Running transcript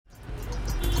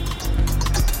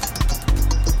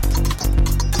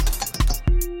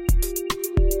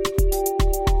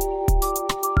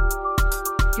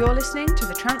You're listening to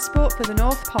the Transport for the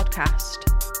North podcast.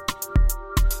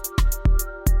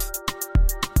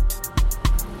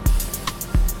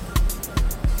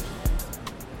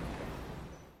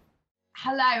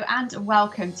 Hello and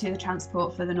welcome to the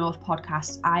Transport for the North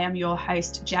podcast. I am your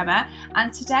host, Gemma,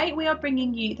 and today we are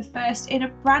bringing you the first in a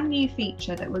brand new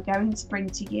feature that we're going to bring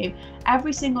to you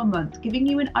every single month, giving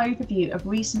you an overview of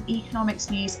recent economics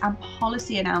news and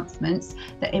policy announcements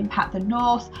that impact the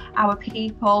North, our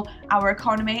people, our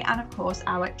economy, and of course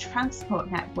our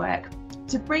transport network.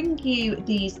 To bring you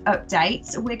these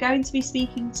updates, we're going to be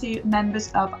speaking to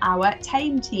members of our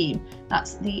TAME team.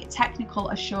 That's the Technical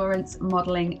Assurance,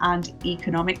 Modelling and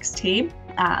Economics team.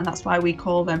 And that's why we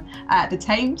call them the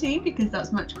TAME team, because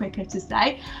that's much quicker to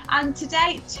say. And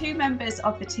today, two members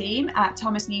of the team,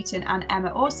 Thomas Newton and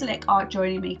Emma Orsulik, are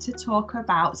joining me to talk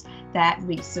about their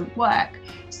recent work.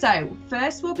 So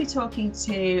first, we'll be talking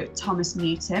to Thomas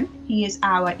Newton. He is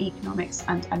our Economics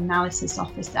and Analysis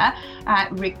Officer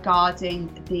regarding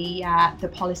the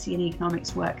policy and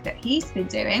economics work that he's been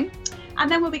doing. And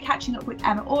then we'll be catching up with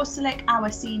Emma Orsulik, our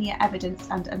Senior Evidence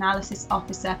and Analysis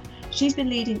Officer. She's been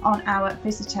leading on our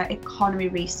visitor economy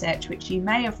research, which you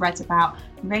may have read about. A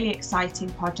really exciting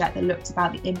project that looked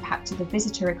about the impact of the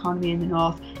visitor economy in the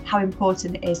North, how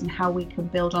important it is and how we can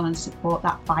build on and support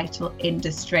that vital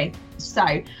industry.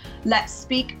 So let's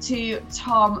speak to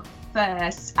Tom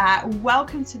first.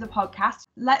 Welcome to the podcast.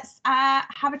 Let's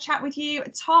have a chat with you.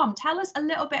 Tom, tell us a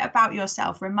little bit about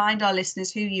yourself. Remind our listeners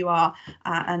who you are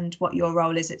and what your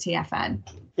role is at TFN.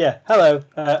 Yeah, hello.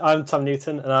 I'm Tom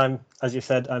Newton, and I'm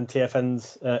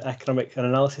TFN's Economic and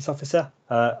Analysis Officer.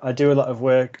 I do a lot of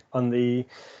work on the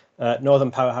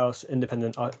Northern Powerhouse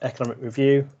Independent Economic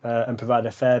Review and provide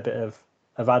a fair bit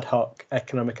of ad hoc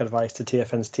economic advice to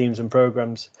TFN's teams and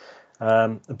programmes.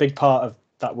 A big part of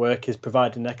that work is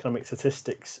providing economic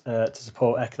statistics to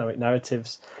support economic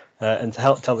narratives and to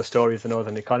help tell the story of the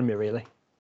Northern economy, really.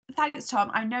 Thanks,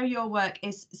 Tom. I know your work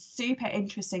is super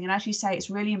interesting, and as you say, it's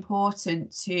really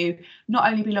important to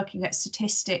not only be looking at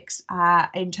statistics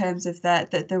in terms of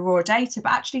the raw data,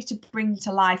 but actually to bring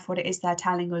to life what it is they're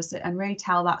telling us and really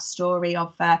tell that story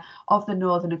of the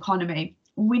Northern economy.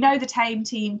 We know the TAME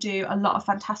team do a lot of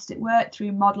fantastic work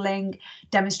through modelling,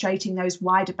 demonstrating those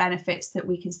wider benefits that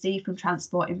we can see from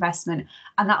transport investment.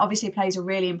 And that obviously plays a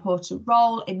really important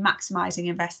role in maximising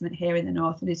investment here in the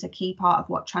North and is a key part of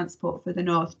what Transport for the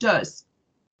North does.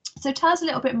 So tell us a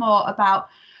little bit more about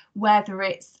whether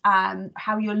it's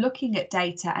how you're looking at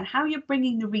data and how you're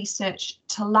bringing the research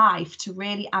to life to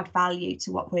really add value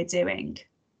to what we're doing.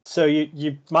 So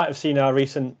you might have seen our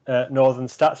recent Northern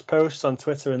Stats posts on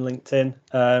Twitter and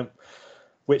LinkedIn,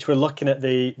 which were looking at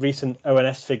the recent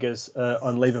ONS figures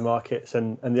on labour markets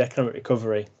and the economic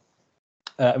recovery.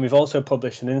 And we've also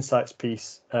published an insights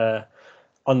piece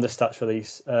on the stats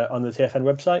release on the TFN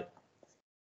website.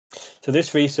 So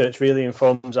this research really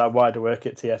informs our wider work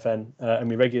at TFN, and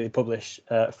we regularly publish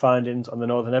findings on the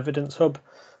Northern Evidence Hub,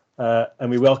 and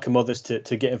we welcome others to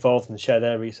get involved and share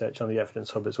their research on the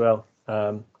Evidence Hub as well.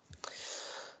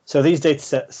 So these data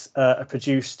sets are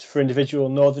produced for individual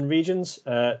northern regions,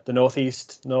 the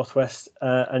Northeast, Northwest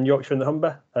and Yorkshire and the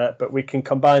Humber, but we can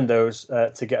combine those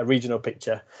to get a regional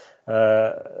picture,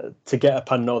 to get a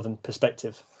pan-northern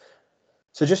perspective.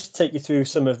 So just to take you through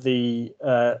some of the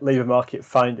labour market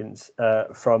findings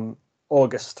from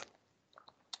August.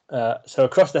 So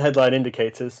across the headline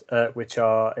indicators, which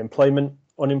are employment,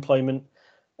 unemployment,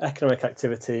 economic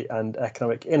activity and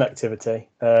economic inactivity,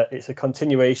 it's a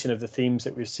continuation of the themes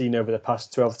that we've seen over the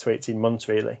past 12 to 18 months,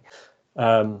 really.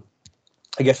 I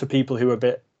guess for people who are a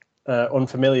bit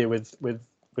unfamiliar with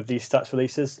these stats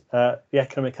releases, the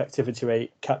economic activity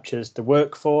rate captures the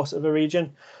workforce of a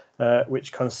region,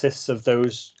 which consists of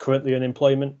those currently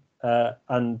unemployment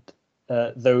and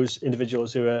those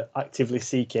individuals who are actively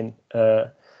seeking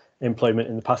employment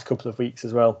in the past couple of weeks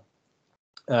as well.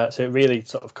 So it really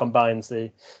sort of combines the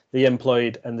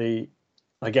employed and the,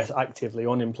 I guess, actively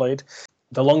unemployed.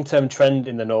 The long-term trend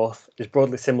in the North is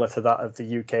broadly similar to that of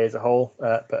the UK as a whole,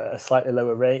 but at a slightly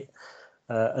lower rate.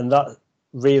 And that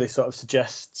really sort of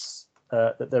suggests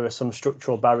that there are some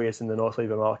structural barriers in the North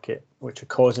labour market which are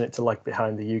causing it to lag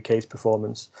behind the UK's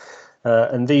performance.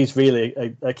 And these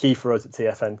really are key for us at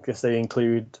TFN because they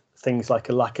include things like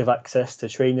a lack of access to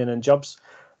training and jobs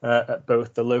at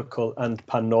both the local and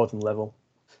pan-northern level.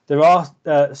 There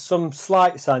are some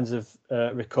slight signs of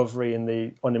recovery in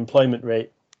the unemployment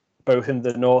rate, both in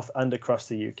the North and across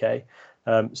the UK.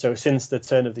 So since the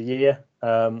turn of the year,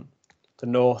 the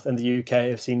North and the UK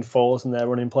have seen falls in their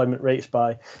unemployment rates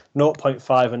by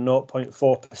 0.5 and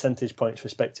 0.4 percentage points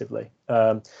respectively.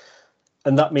 And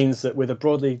that means that with a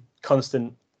broadly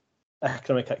constant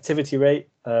economic activity rate,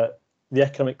 the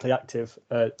economically active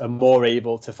are more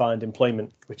able to find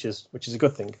employment, which is a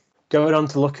good thing. Going on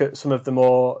to look at some of the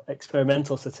more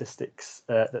experimental statistics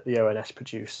that the ONS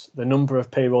produce, the number of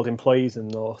payrolled employees in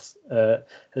the North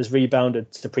has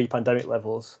rebounded to pre-pandemic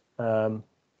levels,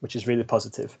 which is really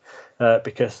positive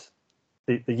because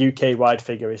the UK-wide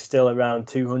figure is still around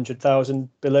 200,000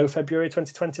 below February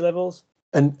 2020 levels.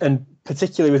 And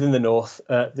particularly within the North,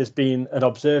 there's been an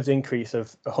observed increase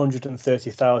of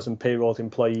 130,000 payrolled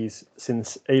employees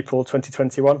since April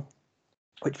 2021,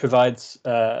 which provides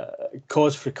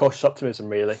cause for cautious optimism,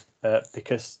 really,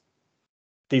 because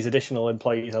these additional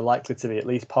employees are likely to be at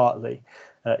least partly,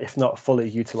 if not fully,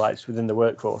 utilised within the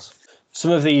workforce.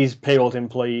 Some of these payrolled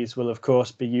employees will, of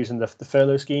course, be using the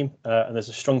furlough scheme, and there's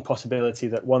a strong possibility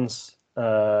that once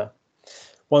the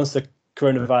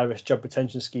coronavirus job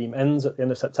retention scheme ends at the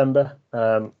end of September,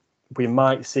 we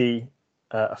might see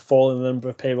a fall in the number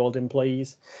of payrolled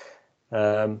employees.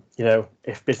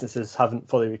 If businesses haven't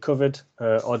fully recovered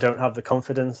or don't have the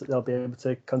confidence that they'll be able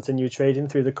to continue trading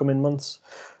through the coming months,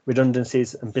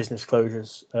 redundancies and business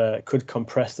closures could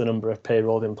compress the number of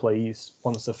payrolled employees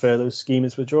once the furlough scheme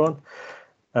is withdrawn.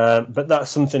 But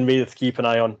that's something really to keep an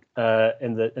eye on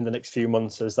in the next few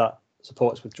months as that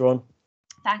support's withdrawn.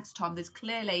 Thanks, Tom. There's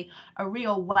clearly a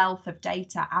real wealth of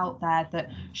data out there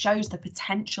that shows the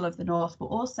potential of the North, but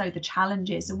also the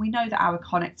challenges. And we know that our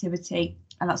connectivity,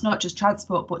 and that's not just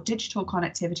transport, but digital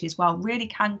connectivity as well, really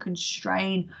can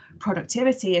constrain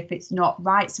productivity if it's not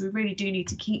right. So we really do need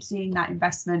to keep seeing that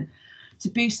investment to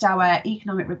boost our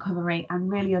economic recovery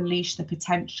and really unleash the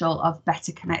potential of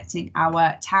better connecting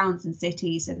our towns and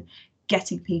cities and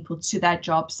getting people to their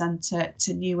jobs and to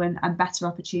new and better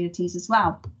opportunities as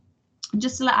well. And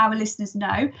just to let our listeners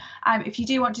know, if you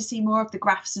do want to see more of the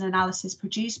graphs and analysis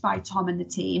produced by Tom and the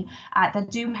team, then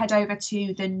do head over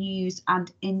to the news and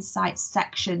insights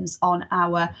sections on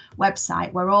our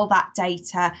website, where all that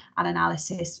data and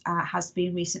analysis has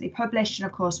been recently published. And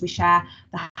of course, we share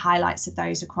the highlights of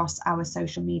those across our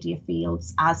social media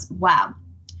fields as well.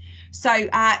 So,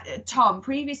 Tom,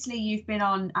 previously you've been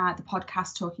on the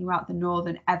podcast talking about the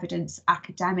Northern Evidence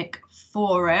Academic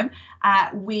Forum.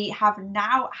 We have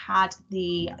now had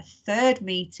the third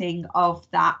meeting of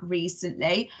that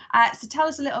recently. So tell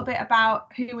us a little bit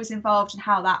about who was involved and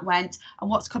how that went and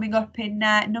what's coming up in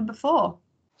number 4.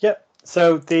 Yep.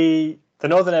 So the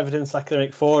Northern Evidence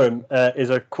Academic Forum is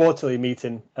a quarterly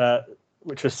meeting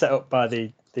which was set up by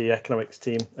the economics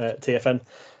team, TFN,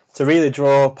 to really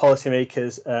draw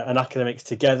policymakers and academics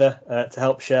together to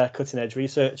help share cutting-edge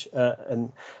research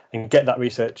and get that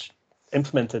research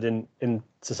implemented in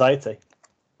society.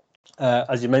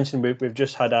 As you mentioned, we've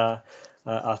just had our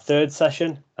third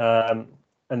session, and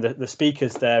the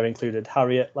speakers there included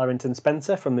Harriet Larrington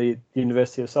Spencer from the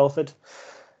University of Salford,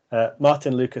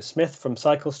 Martin Lucas Smith from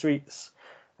Cycle Streets,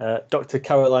 Dr.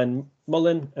 Caroline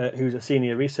Mullen, who's a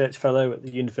senior research fellow at the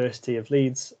University of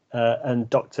Leeds, and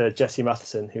Dr. Jessie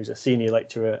Matheson, who's a senior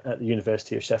lecturer at the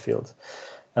University of Sheffield.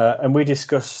 And we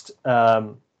discussed,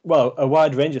 a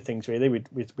wide range of things, really.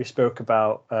 We spoke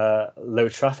about low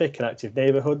traffic and active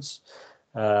neighbourhoods,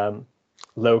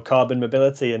 low carbon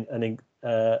mobility and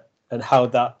how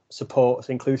that supports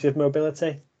inclusive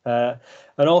mobility. And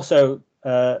also,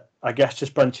 I guess,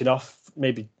 just branching off,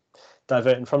 maybe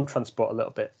diverting from transport a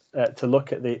little bit, to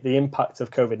look at the impact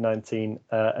of COVID-19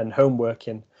 and home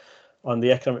working on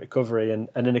the economic recovery and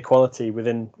inequality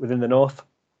within the North.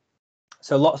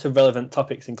 So lots of relevant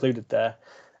topics included there,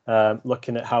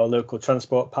 looking at how local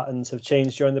transport patterns have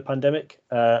changed during the pandemic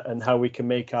and how we can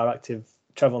make our active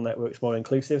travel networks more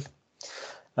inclusive.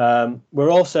 We're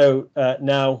also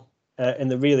now in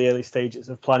the really early stages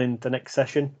of planning the next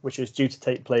session, which is due to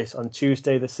take place on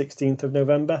Tuesday, the 16th of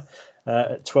November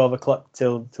at 12 o'clock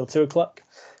till 2 o'clock.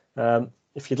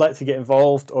 If you'd like to get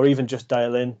involved or even just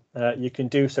dial in, you can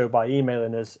do so by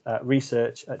emailing us at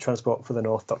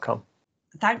research@transportforthenorth.com.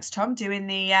 Thanks, Tom, doing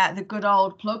the good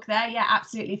old plug there. Yeah,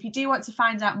 absolutely. If you do want to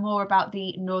find out more about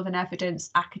the Northern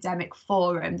Evidence Academic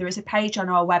Forum, there is a page on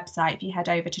our website. If you head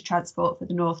over to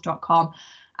transportforthenorth.com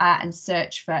and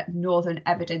search for Northern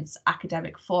Evidence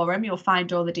Academic Forum, you'll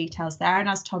find all the details there. And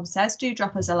as Tom says, do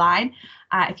drop us a line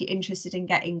if you're interested in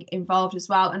getting involved as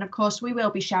well. And of course, we will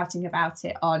be shouting about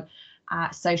it on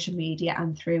social media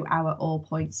and through our All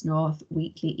Points North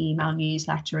weekly email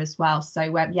newsletter as well. So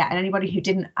and anybody who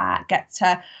didn't get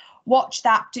to watch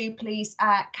that. Do please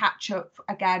catch up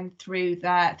again through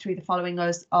the following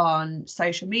us on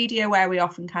social media, where we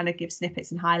often kind of give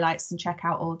snippets and highlights, and check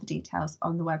out all the details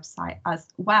on the website as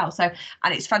well. So,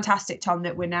 and it's fantastic, Tom,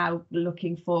 that we're now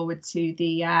looking forward to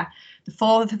the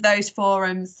fourth of those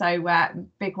forums. So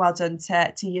big well done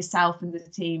to yourself and the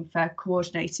team for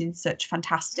coordinating such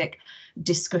fantastic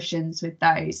discussions with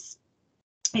those.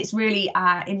 It's really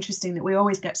interesting that we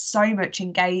always get so much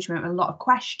engagement, a lot of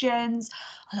questions,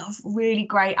 a lot of really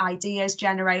great ideas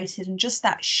generated, and just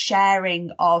that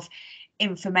sharing of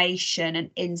information and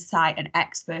insight and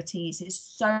expertise is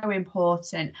so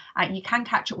important. You can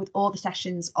catch up with all the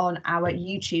sessions on our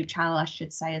YouTube channel, I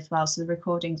should say, as well. So the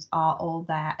recordings are all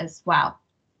there as well.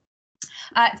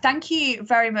 Thank you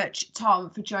very much, Tom,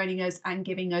 for joining us and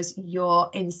giving us your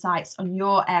insights on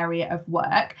your area of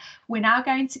work. We're now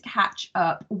going to catch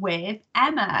up with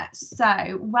Emma.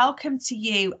 So welcome to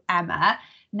you, Emma.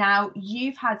 Now,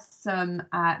 you've had some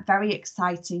very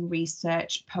exciting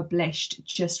research published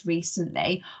just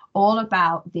recently, all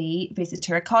about the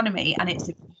visitor economy and its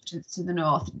importance to the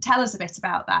North. Tell us a bit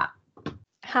about that.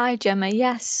 Hi, Gemma.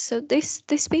 Yes, so this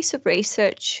piece of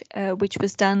research, which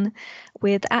was done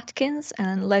with Atkins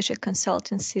and Leisure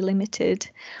Consultancy Limited,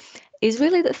 is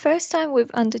really the first time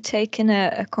we've undertaken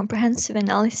a comprehensive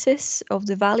analysis of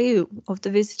the value of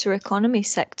the visitor economy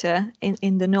sector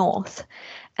in the North,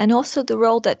 and also the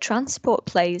role that transport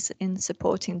plays in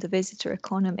supporting the visitor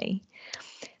economy.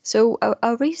 So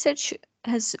our research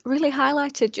has really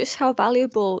highlighted just how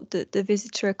valuable the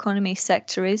visitor economy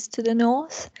sector is to the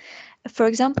North. For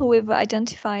example, we've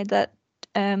identified that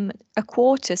a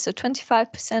quarter, so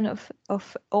 25%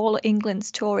 of all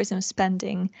England's tourism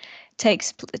spending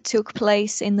took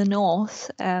place in the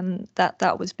North.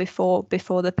 That was before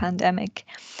the pandemic,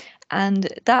 and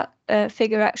that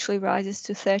figure actually rises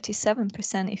to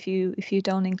 37% if you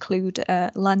don't include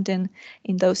London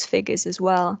in those figures as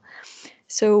well.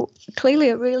 So clearly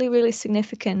a really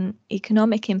significant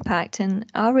economic impact, and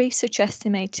our research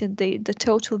estimated the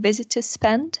total visitor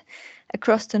spend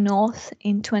across the North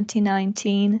in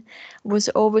 2019 was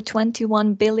over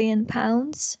 £21 billion.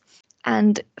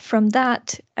 And from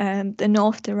that, the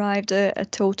North derived a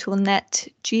total net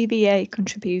GVA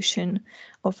contribution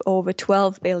of over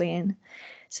 12 billion.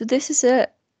 So this is a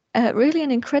really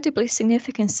an incredibly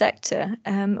significant sector,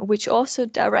 which also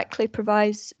directly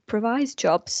provides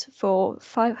jobs for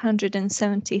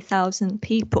 570,000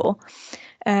 people,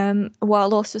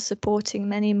 while also supporting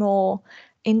many more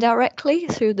indirectly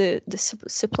through the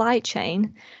supply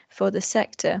chain for the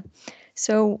sector.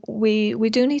 So we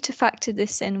do need to factor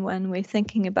this in when we're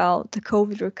thinking about the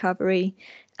COVID recovery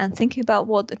and thinking about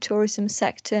what the tourism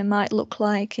sector might look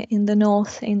like in the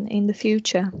North in the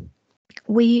future.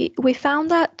 We found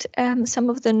that some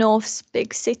of the North's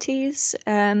big cities,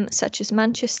 such as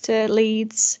Manchester,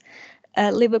 Leeds,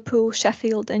 Liverpool,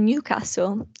 Sheffield and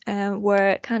Newcastle,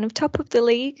 were kind of top of the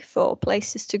league for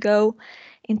places to go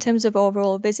in terms of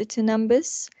overall visitor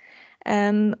numbers.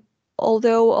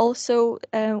 Although also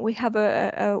we have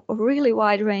a really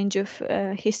wide range of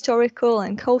historical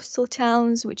and coastal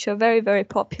towns which are very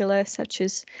popular, such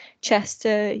as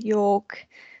Chester, York,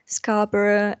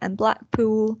 Scarborough and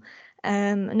Blackpool,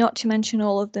 not to mention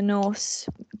all of the North's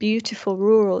beautiful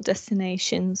rural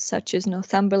destinations such as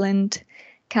Northumberland,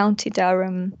 County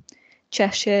Durham,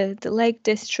 Cheshire, the Lake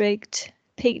District,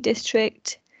 Peak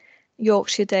District,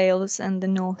 Yorkshire Dales and the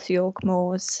North York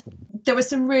Moors. There were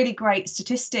some really great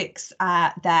statistics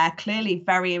there, clearly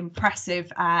very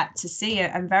impressive to see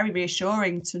and very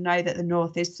reassuring to know that the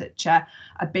North is such a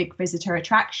big visitor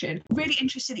attraction. Really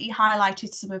interested that you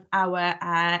highlighted some of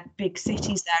our big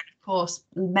cities there. Of course,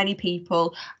 many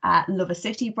people love a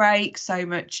city break, so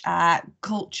much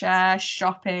culture,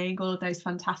 shopping, all of those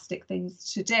fantastic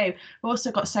things to do. We've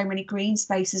also got so many green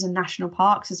spaces and national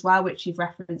parks as well, which you've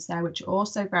referenced there, which are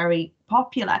also very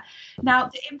popular. Now,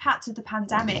 the impact of the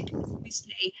pandemic has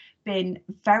obviously been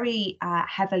very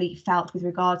heavily felt with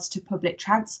regards to public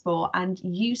transport, and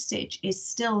usage is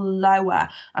still lower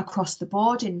across the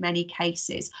board in many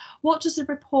cases. What does the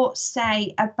report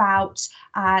say about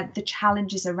the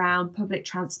challenges around public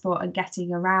transport and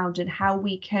getting around, and how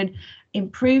we can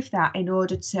improve that in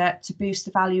order to boost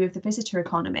the value of the visitor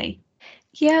economy?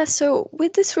 Yeah, so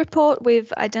with this report,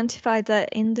 we've identified that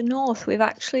in the North, we've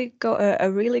actually got a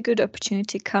really good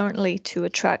opportunity currently to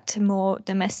attract more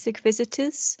domestic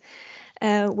visitors,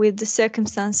 with the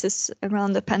circumstances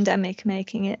around the pandemic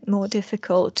making it more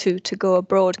difficult to go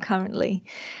abroad currently.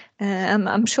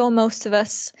 I'm sure most of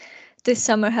us this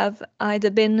summer have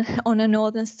either been on a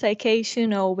northern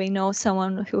staycation, or we know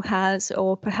someone who has,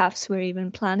 or perhaps we're even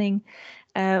planning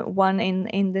one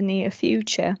in the near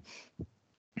future.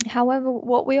 However,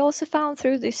 what we also found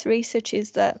through this research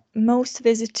is that most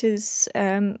visitors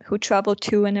who travel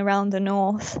to and around the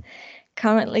north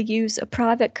currently use a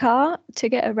private car to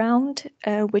get around,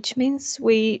 which means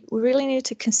we really need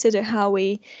to consider how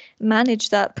we manage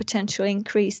that potential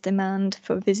increased demand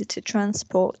for visitor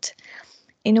transport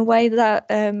in a way that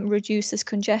reduces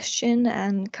congestion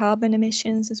and carbon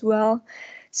emissions as well.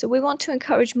 So we want to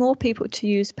encourage more people to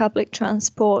use public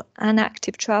transport and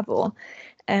active travel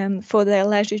for their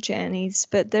leisure journeys,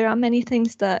 but there are many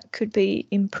things that could be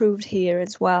improved here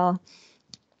as well.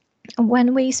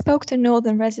 When we spoke to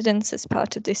northern residents as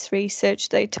part of this research,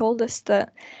 they told us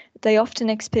that they often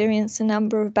experience a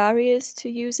number of barriers to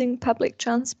using public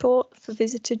transport for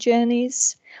visitor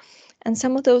journeys. And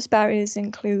some of those barriers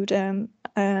include a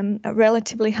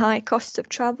relatively high cost of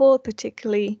travel,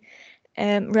 particularly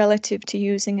relative to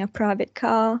using a private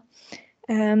car.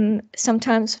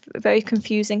 Sometimes very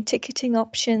confusing ticketing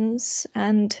options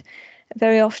and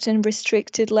very often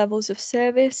restricted levels of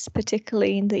service,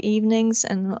 particularly in the evenings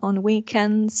and on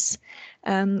weekends,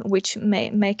 which may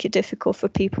make it difficult for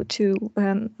people to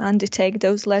undertake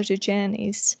those leisure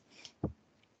journeys.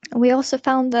 We also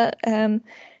found that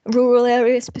rural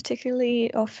areas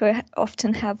particularly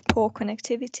often have poor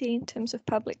connectivity in terms of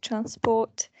public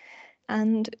transport,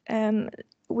 and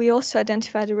we also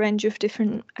identified a range of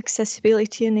different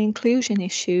accessibility and inclusion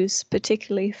issues,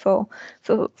 particularly for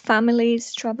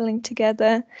families travelling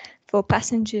together, for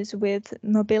passengers with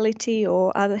mobility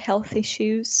or other health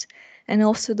issues, and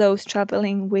also those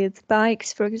travelling with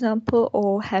bikes, for example,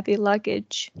 or heavy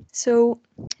luggage. So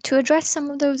to address some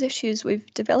of those issues,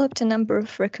 we've developed a number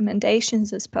of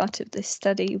recommendations as part of this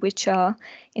study, which are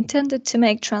intended to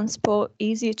make transport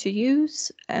easier to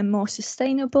use and more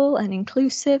sustainable and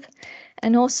inclusive,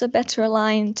 and also better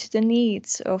aligned to the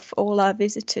needs of all our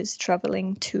visitors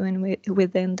travelling to and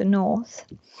within the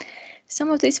north.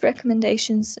 Some of these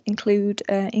recommendations include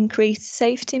increased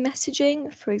safety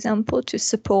messaging, for example, to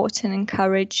support and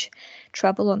encourage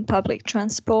travel on public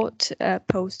transport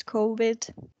post-COVID.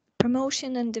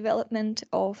 Promotion and development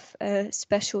of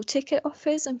special ticket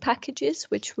offers and packages,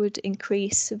 which would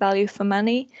increase value for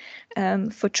money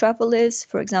for travellers,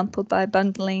 for example, by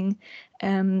bundling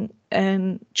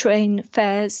train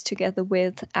fares together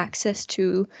with access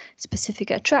to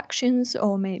specific attractions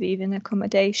or maybe even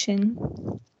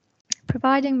accommodation.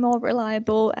 Providing more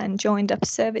reliable and joined up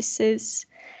services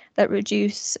that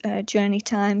reduce journey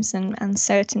times and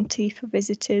uncertainty for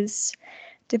visitors.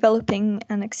 Developing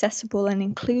an accessible and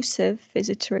inclusive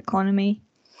visitor economy.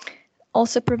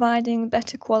 Also providing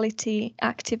better quality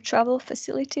active travel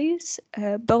facilities,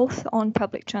 both on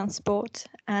public transport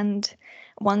and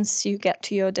once you get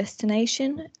to your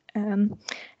destination,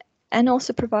 and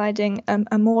also providing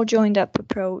a more joined up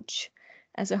approach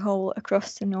as a whole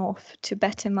across the north to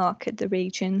better market the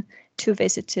region to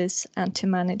visitors and to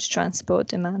manage transport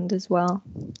demand as well.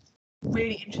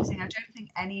 Really interesting. I don't think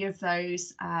any of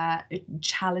those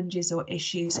challenges or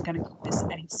issues are going to come as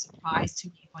any surprise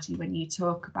to anybody when you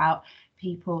talk about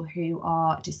people who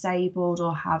are disabled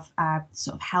or have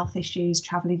sort of health issues,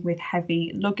 traveling with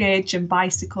heavy luggage and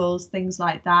bicycles, things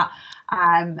like that.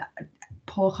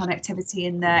 Poor connectivity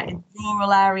in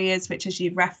rural areas, which, as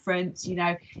you referenced,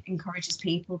 encourages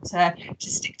people to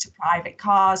stick to private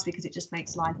cars because it just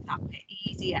makes life that bit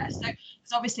easier. So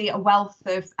there's obviously a wealth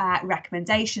of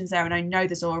recommendations there, and I know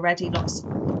there's already lots of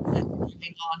work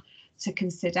going on to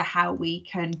consider how we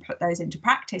can put those into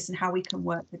practice and how we can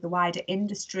work with the wider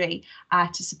industry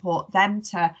to support them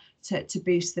to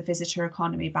boost the visitor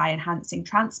economy by enhancing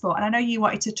transport. And I know you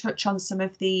wanted to touch on some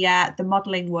of the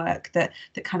modelling work that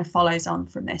kind of follows on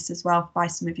from this as well by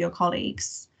some of your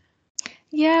colleagues.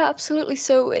 Yeah, absolutely.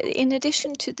 So in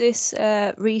addition to this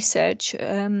research,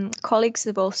 colleagues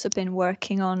have also been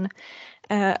working on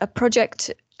a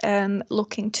project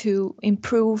looking to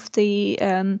improve the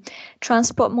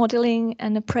transport modelling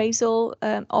and appraisal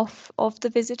of the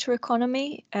visitor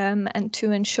economy, and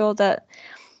to ensure that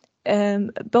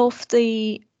both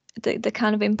the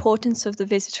kind of importance of the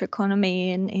visitor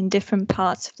economy in different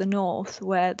parts of the north,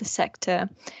 where the sector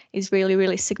is really,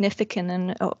 really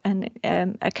significant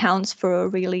and accounts for a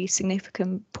really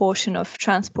significant portion of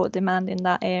transport demand in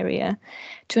that area,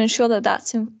 to ensure that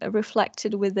that's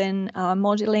reflected within our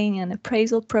modelling and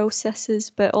appraisal processes,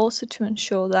 but also to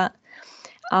ensure that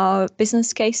our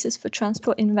business cases for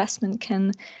transport investment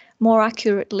can more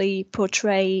accurately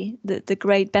portray the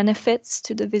great benefits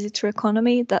to the visitor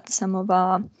economy that some of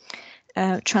our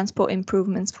transport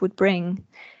improvements would bring.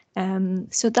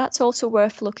 So that's also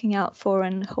worth looking out for,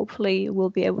 and hopefully we'll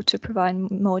be able to provide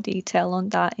more detail on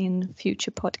that in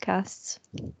future podcasts.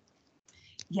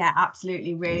 Yeah,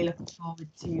 absolutely. Really looking forward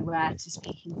to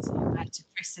speaking to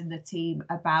Chris and the team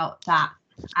about that.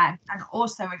 And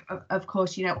also, of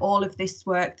course, all of this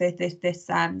work, this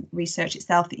research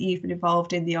itself that you've been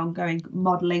involved in, the ongoing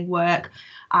modelling work,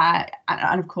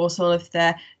 and of course all of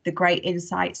the great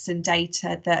insights and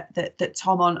data that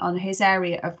Tom on his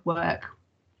area of work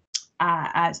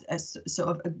as sort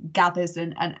of gathers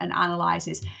and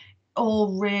analyses,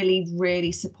 all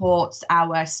really supports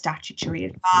our statutory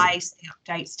advice, the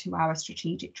updates to our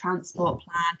strategic transport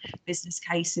plan, business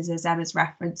cases, as Emma's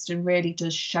referenced, and really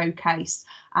does showcase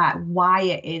why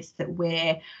it is that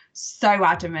we're so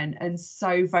adamant and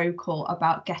so vocal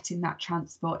about getting that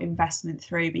transport investment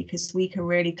through, because we can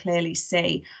really clearly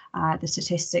see the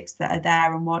statistics that are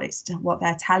there and what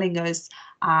they're telling us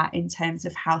in terms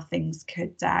of how things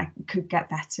could get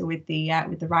better with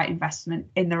the right investment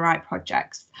in the right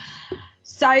projects.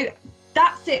 So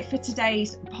that's it for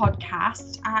today's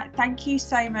podcast. Thank you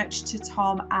so much to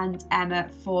Tom and Emma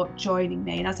for joining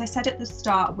me. And as I said at the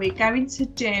start, we're going to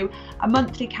do a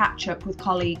monthly catch up with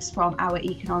colleagues from our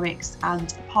economics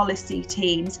and policy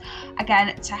teams,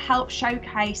 again, to help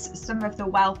showcase some of the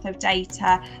wealth of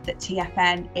data that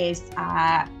TFN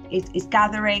is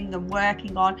gathering and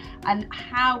working on, and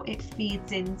how it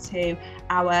feeds into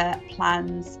our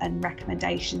plans and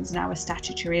recommendations and our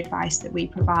statutory advice that we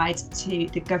provide to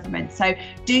the government. So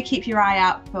do keep your eye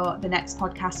out for the next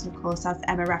podcast. And of course, as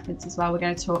Emma referenced as well, we're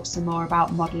going to talk some more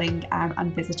about modelling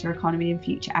and visitor economy in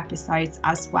future episodes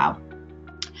as well.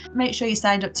 Make sure you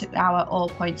signed up to our All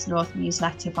Points North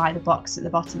newsletter by the box at the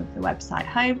bottom of the website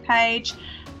homepage,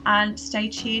 and stay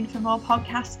tuned for more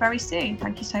podcasts very soon.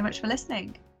 Thank you so much for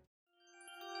listening.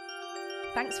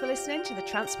 Thanks for listening to the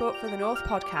Transport for the North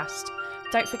podcast.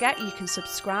 Don't forget you can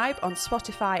subscribe on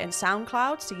Spotify and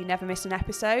SoundCloud so you never miss an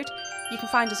episode. You can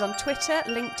find us on Twitter,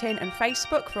 LinkedIn and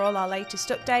Facebook for all our latest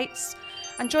updates.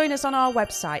 And join us on our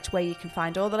website where you can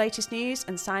find all the latest news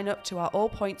and sign up to our All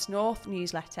Points North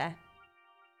newsletter.